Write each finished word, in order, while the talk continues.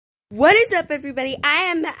What is up, everybody? I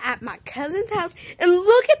am at my cousin's house, and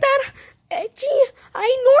look at that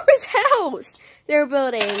enormous house they're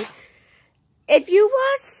building. If you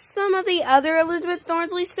watch some of the other Elizabeth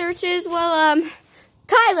Thornsley searches, well,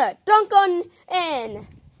 Kyler, don't go in.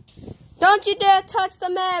 Don't you dare touch the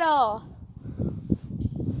metal.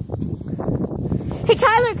 Hey,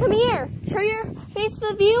 Kyler, come here. Show your face to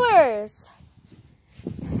the viewers.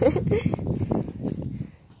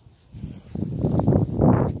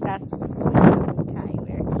 That's my cousin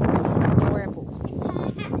Kyler. He's adorable.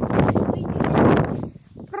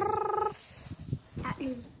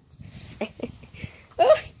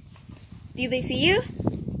 Oh, do they see you?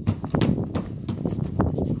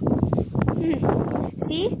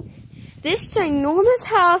 See? This ginormous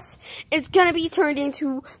house is going to be turned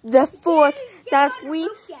into the fort that we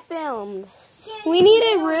filmed. We need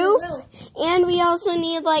a roof, and we also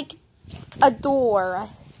need, like, a door.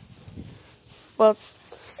 Well,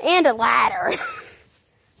 and a ladder.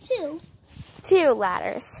 Two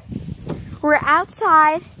ladders. We're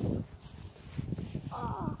outside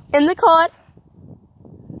in the cold.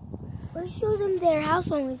 Let's show them their house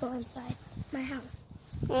when we go inside. My house.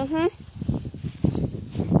 Hey,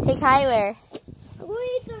 Kyler.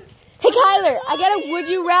 Hey, Kyler, I got a would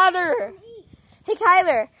you rather. Hey,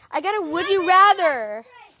 Kyler, I got a would you rather.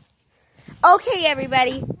 Okay,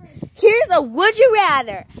 everybody. Here's a would you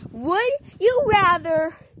rather. Would you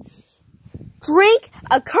rather drink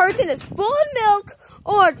a carton of spoiled milk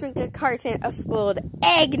or drink a carton of spoiled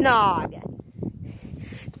eggnog?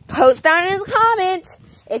 Post down in the comments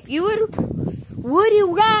if you would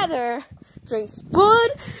you rather drink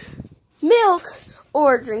spoiled milk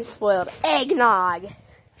or drink spoiled eggnog.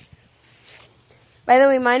 By the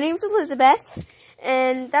way, my name's Elizabeth,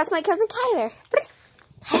 and that's my cousin Kyler.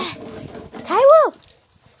 Kylo!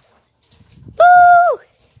 Woo!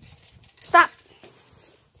 Stop.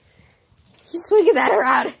 He's swinging that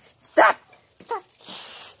around. Stop. Stop.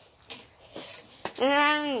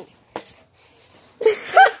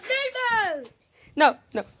 No.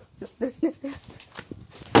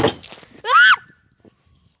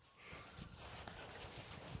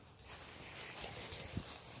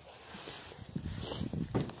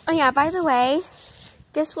 Oh yeah, by the way,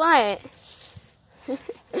 guess what?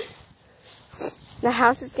 The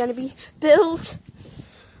house is gonna be built.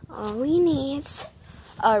 All we need is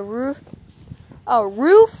a roof, 2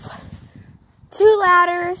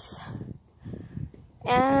 ladders,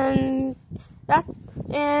 and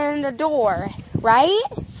a door, right?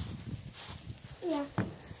 Yeah.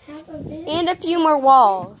 And a few more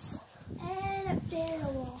walls. And up there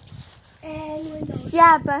a wall. And windows.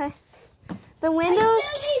 Yeah, but the windows.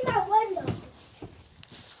 I still need my window.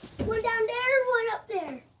 One down there, one up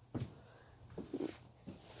there.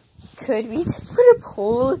 Could we just put a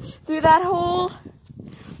pole through that hole?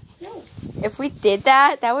 No. If we did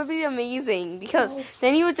that, that would be amazing. Because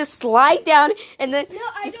then you would just slide down and then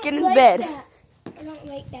just get in bed. That. I don't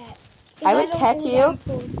like that. I would catch you.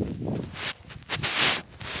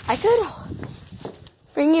 I could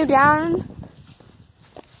bring you down.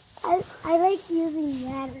 I like using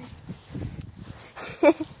ladders.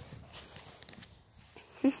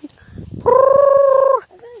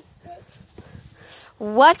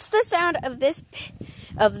 What's the sound of this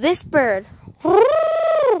bird? No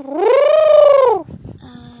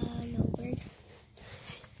bird.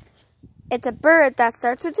 It's a bird that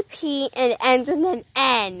starts with a P and ends with an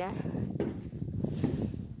N.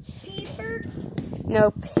 P-bird?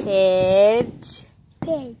 No, pidge.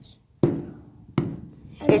 Pidge.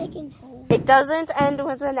 It doesn't end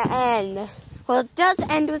with an N. Well, it does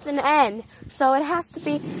end with an N, so it has to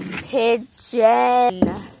be pigeon.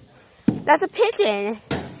 That's a pigeon.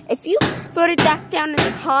 If you voted that down in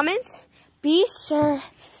the comments, be sure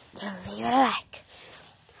to leave it a like.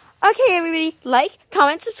 Okay, everybody, like,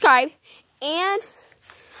 comment, subscribe, and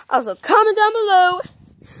also comment down below.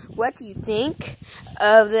 What do you think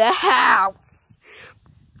of the house?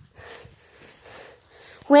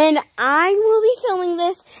 When I will be filming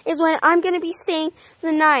this is when I'm going to be staying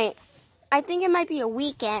the night. I think it might be a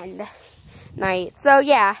weekend night. So,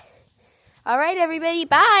 yeah. All right, everybody.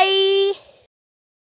 Bye.